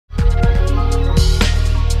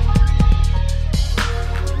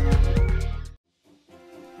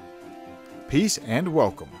Peace and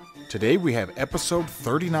welcome. Today we have episode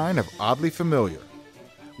 39 of Oddly Familiar.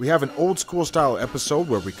 We have an old school style episode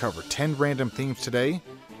where we cover 10 random themes today,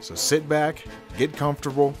 so sit back, get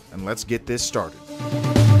comfortable, and let's get this started.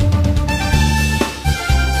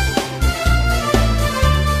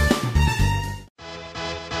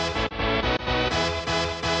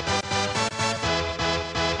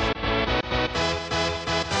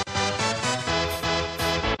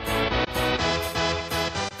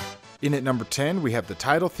 In at number 10, we have the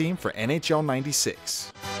title theme for NHL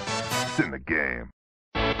 96. It's in the game.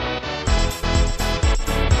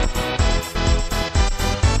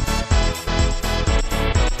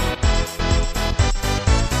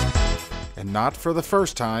 And not for the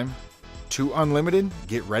first time, 2 Unlimited,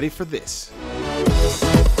 get ready for this.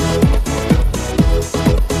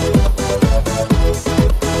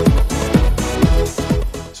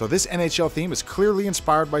 So this NHL theme is clearly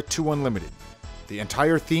inspired by 2 Unlimited. The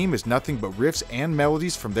entire theme is nothing but riffs and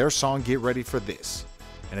melodies from their song Get Ready for This.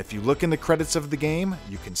 And if you look in the credits of the game,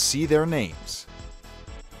 you can see their names.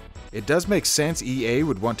 It does make sense EA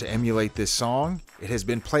would want to emulate this song. It has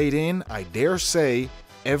been played in, I dare say,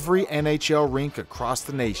 every NHL rink across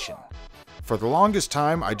the nation. For the longest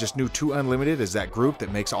time, I just knew 2 Unlimited as that group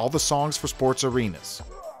that makes all the songs for sports arenas.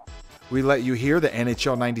 We let you hear the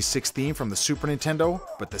NHL 96 theme from the Super Nintendo,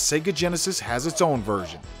 but the Sega Genesis has its own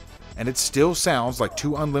version. And it still sounds like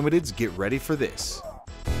 2 Unlimited's Get Ready for This.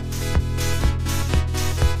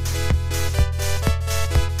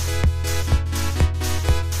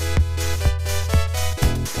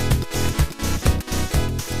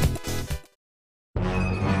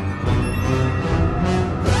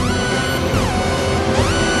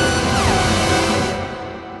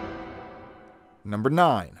 Number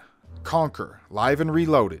 9. Conker, Live and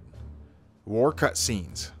Reloaded. War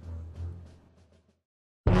cutscenes.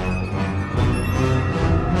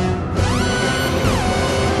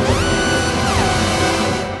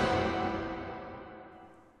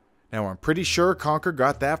 Now I'm pretty sure Conker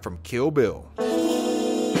got that from Kill Bill.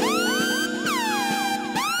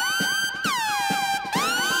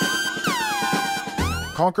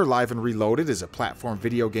 Conker Live and Reloaded is a platform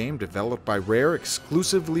video game developed by Rare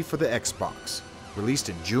exclusively for the Xbox, released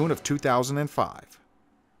in June of 2005.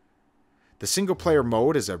 The single-player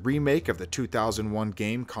mode is a remake of the 2001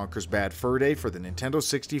 game Conker's Bad Fur Day for the Nintendo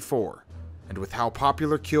 64, and with how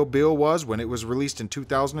popular Kill Bill was when it was released in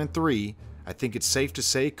 2003, I think it's safe to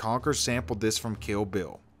say Conker sampled this from Kill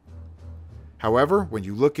Bill. However, when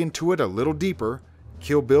you look into it a little deeper,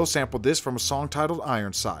 Kill Bill sampled this from a song titled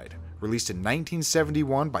Ironside, released in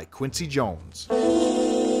 1971 by Quincy Jones.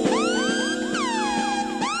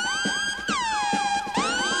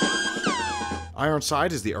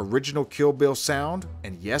 Ironside is the original Kill Bill sound,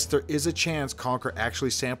 and yes, there is a chance Conker actually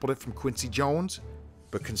sampled it from Quincy Jones,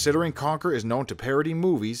 but considering Conker is known to parody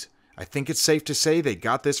movies, I think it's safe to say they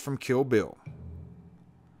got this from Kill Bill.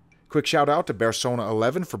 Quick shout out to Bearsona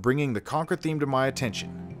 11 for bringing the Conker theme to my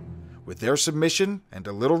attention. With their submission and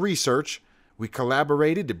a little research, we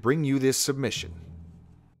collaborated to bring you this submission.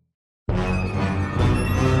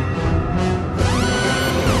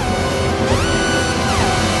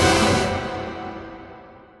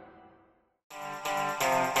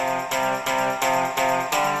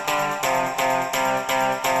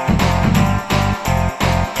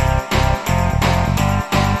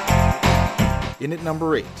 In at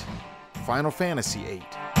number 8, Final Fantasy VIII.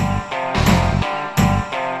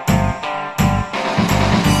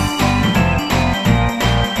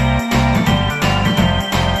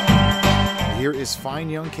 Here is Fine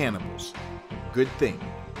Young Cannibals, Good Thing.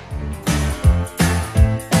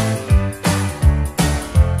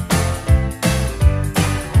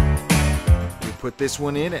 We put this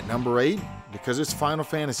one in at number 8 because it's Final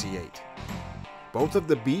Fantasy VIII. Both of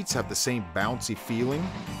the beats have the same bouncy feeling.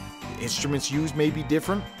 The instruments used may be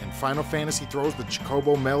different, and Final Fantasy throws the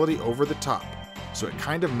Chocobo melody over the top, so it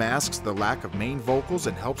kind of masks the lack of main vocals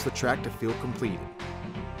and helps the track to feel completed.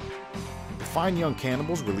 The Fine Young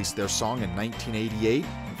Cannibals released their song in 1988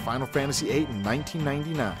 and Final Fantasy VIII in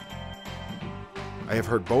 1999. I have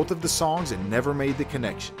heard both of the songs and never made the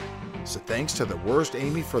connection, so thanks to the worst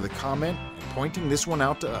Amy for the comment and pointing this one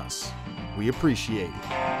out to us. We appreciate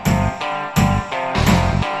it.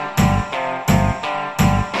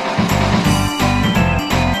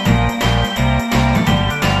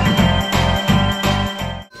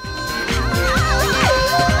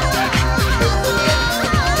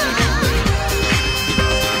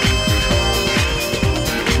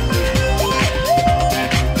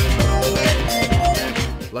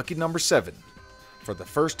 Lucky number 7. For the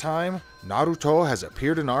first time, Naruto has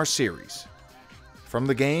appeared in our series. From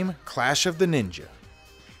the game Clash of the Ninja.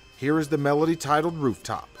 Here is the melody titled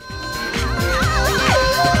Rooftop.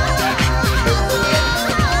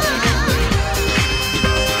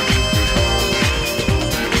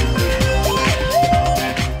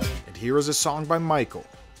 And here is a song by Michael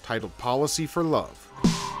titled Policy for Love.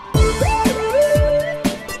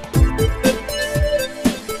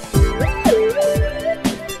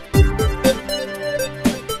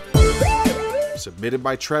 Submitted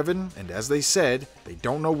by Trevin, and as they said, they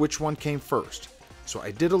don't know which one came first. So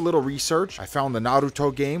I did a little research. I found the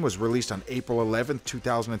Naruto game was released on April 11th,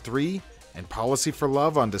 2003, and Policy for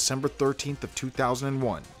Love on December 13th of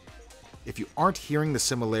 2001. If you aren't hearing the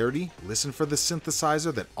similarity, listen for the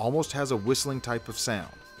synthesizer that almost has a whistling type of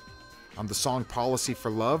sound. On the song Policy for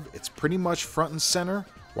Love, it's pretty much front and center,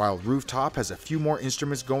 while Rooftop has a few more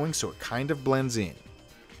instruments going, so it kind of blends in.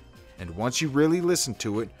 And once you really listen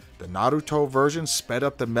to it, the Naruto version sped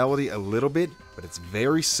up the melody a little bit, but it's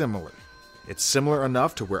very similar. It's similar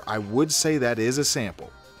enough to where I would say that is a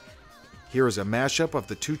sample. Here is a mashup of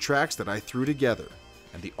the two tracks that I threw together,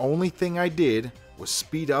 and the only thing I did was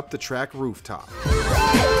speed up the track Rooftop.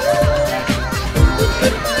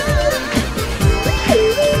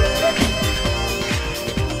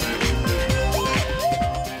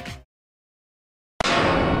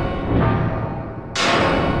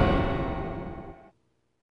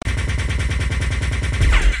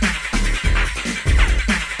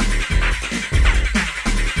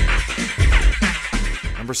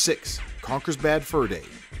 Number 6. Conker's Bad Fur Day.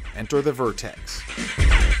 Enter the Vertex.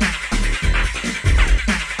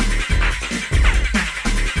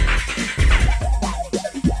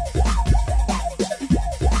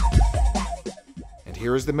 And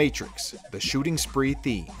here is The Matrix, the Shooting Spree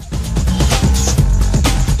theme.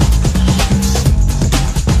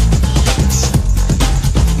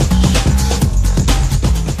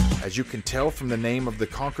 As you can tell from the name of the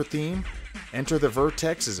Conker theme, Enter the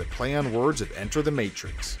Vertex is a play on words of Enter the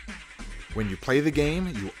Matrix. When you play the game,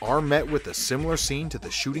 you are met with a similar scene to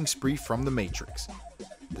the shooting spree from the Matrix.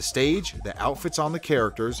 The stage, the outfits on the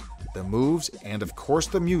characters, the moves, and of course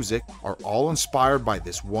the music are all inspired by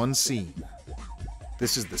this one scene.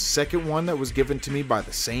 This is the second one that was given to me by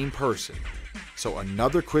the same person. So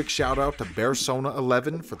another quick shout out to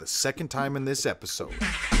Bearsona11 for the second time in this episode.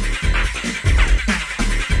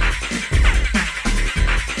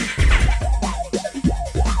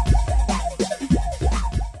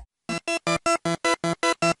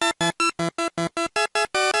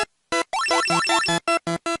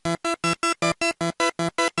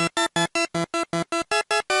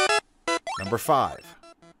 Number 5.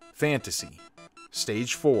 Fantasy,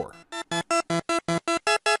 Stage 4.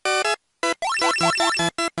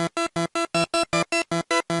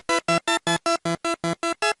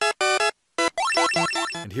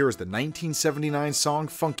 And here is the 1979 song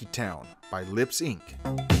Funky Town by Lips Inc.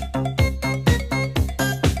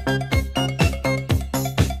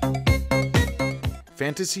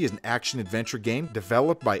 Fantasy is an action-adventure game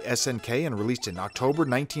developed by SNK and released in October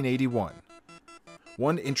 1981.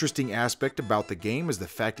 One interesting aspect about the game is the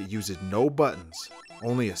fact it uses no buttons,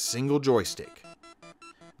 only a single joystick.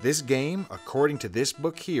 This game, according to this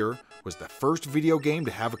book here, was the first video game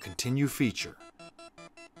to have a continue feature.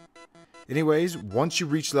 Anyways, once you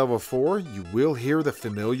reach level 4, you will hear the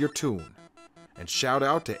familiar tune. And shout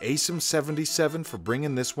out to ASIM77 for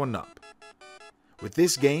bringing this one up. With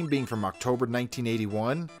this game being from October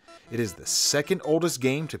 1981, it is the second oldest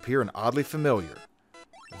game to appear in Oddly Familiar.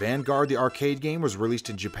 Vanguard, the arcade game, was released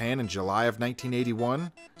in Japan in July of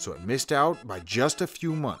 1981, so it missed out by just a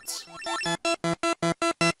few months.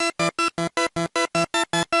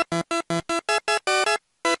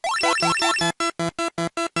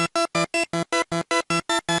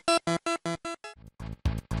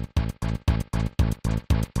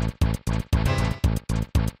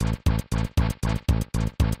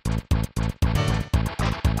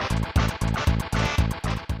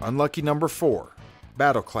 Unlucky number 4.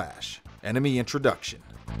 Battle Clash, Enemy Introduction.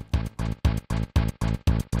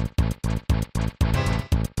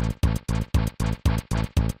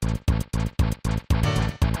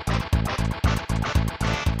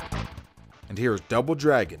 And here is Double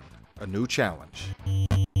Dragon, a new challenge.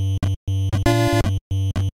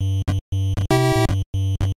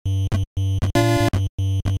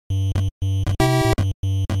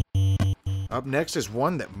 Up next is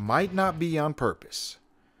one that might not be on purpose.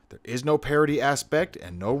 There is no parody aspect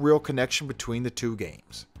and no real connection between the two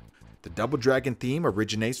games. The Double Dragon theme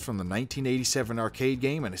originates from the 1987 arcade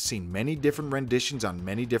game and has seen many different renditions on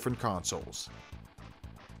many different consoles.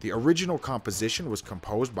 The original composition was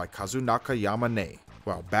composed by Kazunaka Yamane,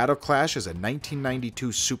 while Battle Clash is a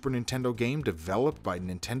 1992 Super Nintendo game developed by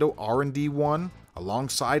Nintendo R&D 1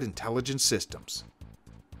 alongside Intelligent Systems.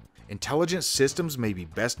 Intelligent Systems may be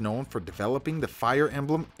best known for developing the Fire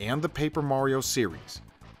Emblem and the Paper Mario series.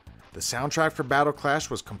 The soundtrack for Battle Clash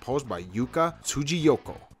was composed by Yuka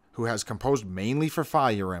Tsujiyoko, who has composed mainly for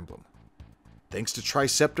Fire Emblem. Thanks to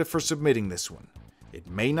Tricepta for submitting this one. It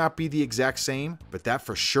may not be the exact same, but that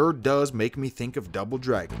for sure does make me think of Double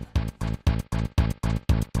Dragon.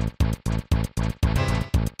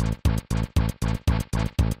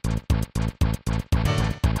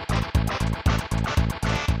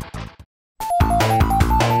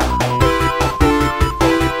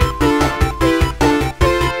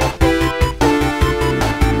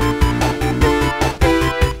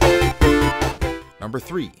 Number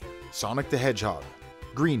 3. Sonic the Hedgehog,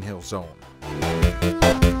 Green Hill Zone.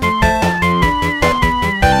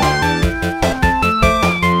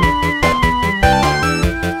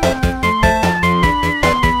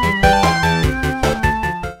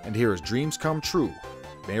 And here is Dreams Come True,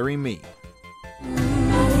 Marry Me.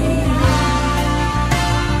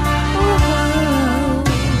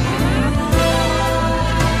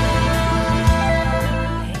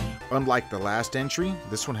 Unlike the last entry,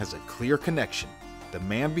 this one has a clear connection. The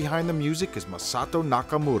man behind the music is Masato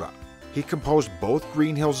Nakamura. He composed both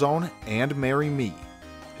Green Hill Zone and Marry Me.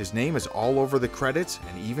 His name is all over the credits,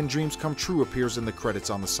 and even Dreams Come True appears in the credits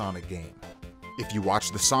on the Sonic game. If you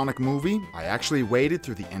watch the Sonic movie, I actually waited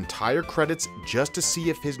through the entire credits just to see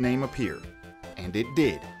if his name appeared. And it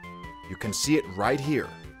did. You can see it right here.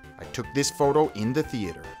 I took this photo in the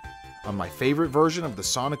theater. On my favorite version of the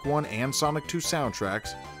Sonic 1 and Sonic 2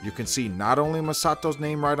 soundtracks, you can see not only Masato's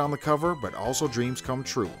name right on the cover, but also Dreams Come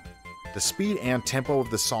True. The speed and tempo of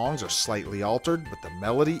the songs are slightly altered, but the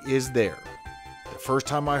melody is there. The first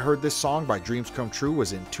time I heard this song by Dreams Come True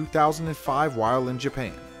was in 2005 while in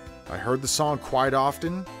Japan. I heard the song quite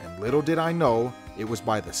often, and little did I know, it was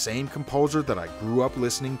by the same composer that I grew up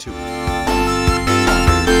listening to.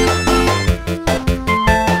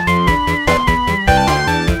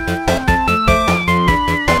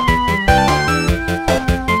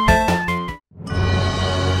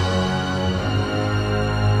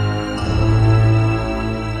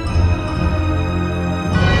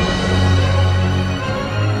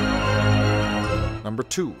 Number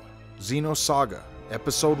 2. Xenosaga,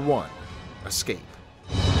 Episode 1, Escape.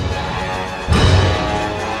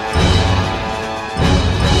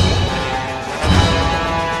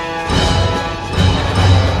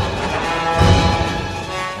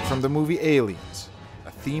 And from the movie Aliens,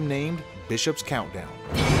 a theme named Bishop's Countdown.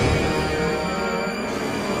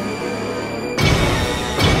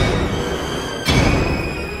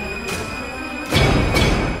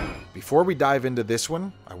 Before we dive into this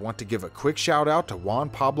one, I want to give a quick shout out to Juan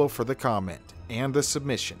Pablo for the comment and the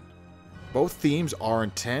submission. Both themes are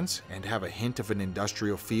intense and have a hint of an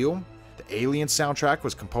industrial feel. The Alien soundtrack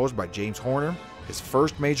was composed by James Horner. His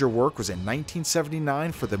first major work was in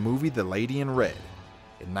 1979 for the movie The Lady in Red.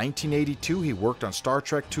 In 1982, he worked on Star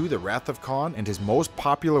Trek II: The Wrath of Khan, and his most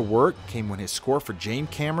popular work came when his score for James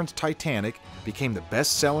Cameron's Titanic became the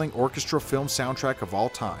best-selling orchestral film soundtrack of all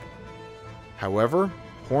time. However,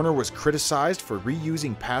 Horner was criticized for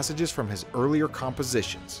reusing passages from his earlier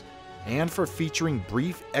compositions, and for featuring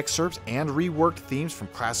brief excerpts and reworked themes from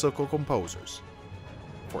classical composers.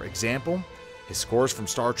 For example, his scores from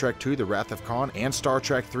Star Trek II: The Wrath of Khan and Star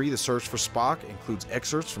Trek III: The Search for Spock includes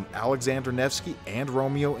excerpts from Alexander Nevsky and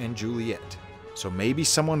Romeo and Juliet, so maybe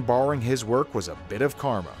someone borrowing his work was a bit of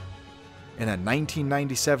karma. In a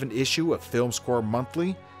 1997 issue of Film Score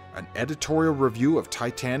Monthly, an editorial review of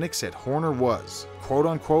Titanic said Horner was,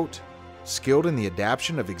 quote-unquote, skilled in the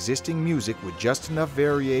adaptation of existing music with just enough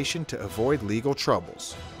variation to avoid legal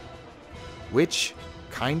troubles. Which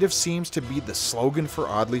kind of seems to be the slogan for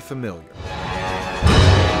Oddly Familiar.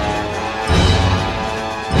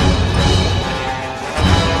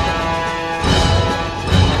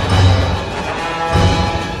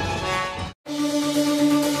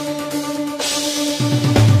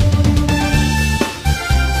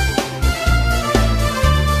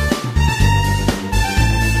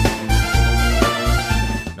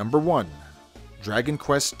 Number 1. Dragon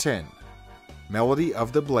Quest X, Melody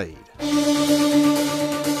of the Blade.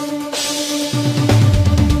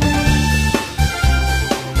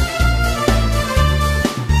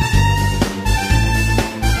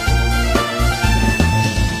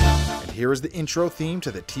 And here is the intro theme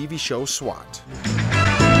to the TV show SWAT.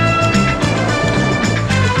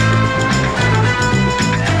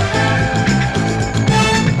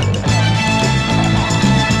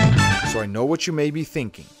 So I know what you may be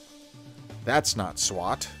thinking. That's not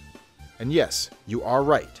SWAT. And yes, you are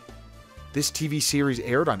right. This TV series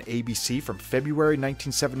aired on ABC from February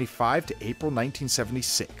 1975 to April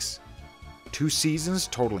 1976. 2 seasons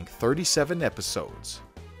totaling 37 episodes.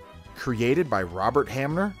 Created by Robert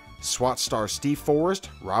Hamner, SWAT star Steve Forrest,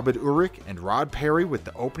 Robert Urich, and Rod Perry, with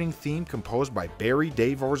the opening theme composed by Barry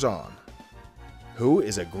Dave Orzon, who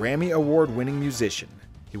is a Grammy Award-winning musician.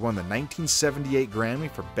 He won the 1978 Grammy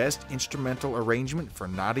for Best Instrumental Arrangement for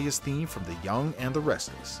Nadia's theme from The Young and the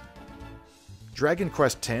Restless. Dragon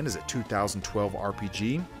Quest X is a 2012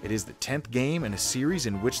 RPG. It is the 10th game in a series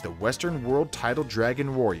in which the Western world titled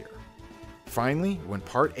Dragon Warrior. Finally, when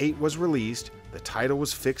Part 8 was released, the title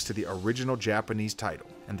was fixed to the original Japanese title,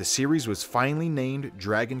 and the series was finally named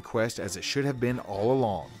Dragon Quest, as it should have been all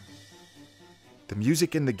along. The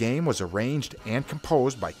music in the game was arranged and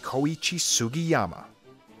composed by Koichi Sugiyama.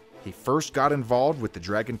 He first got involved with the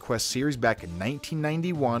Dragon Quest series back in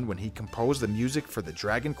 1991 when he composed the music for the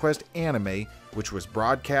Dragon Quest anime, which was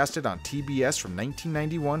broadcasted on TBS from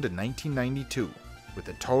 1991 to 1992, with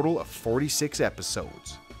a total of 46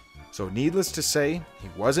 episodes. So needless to say, he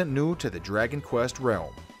wasn't new to the Dragon Quest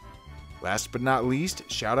realm. Last but not least,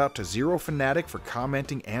 shout out to Zero Fanatic for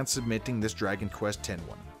commenting and submitting this Dragon Quest X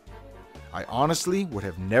one. I honestly would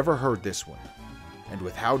have never heard this one, and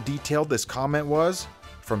with how detailed this comment was,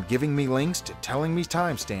 from giving me links to telling me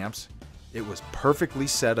timestamps, it was perfectly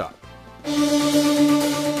set up.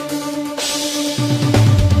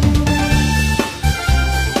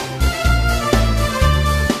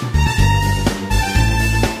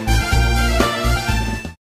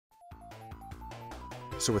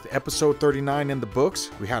 So with episode 39 in the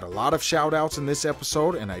books, we had a lot of shout outs in this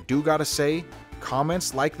episode, and I do gotta say,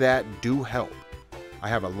 comments like that do help. I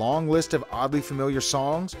have a long list of oddly familiar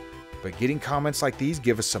songs, but getting comments like these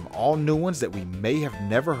give us some all new ones that we may have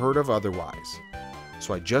never heard of otherwise.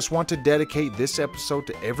 So I just want to dedicate this episode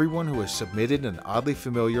to everyone who has submitted an oddly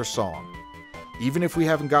familiar song. Even if we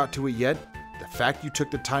haven't got to it yet, the fact you took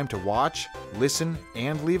the time to watch, listen,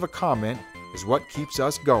 and leave a comment is what keeps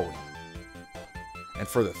us going. And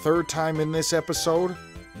for the 3rd time in this episode,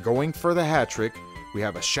 going for the hat trick, we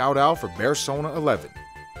have a shout out for Bearsona11,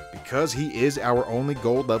 because he is our only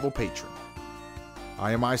gold level patron.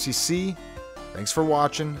 I am ICC, thanks for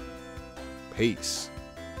watching, peace.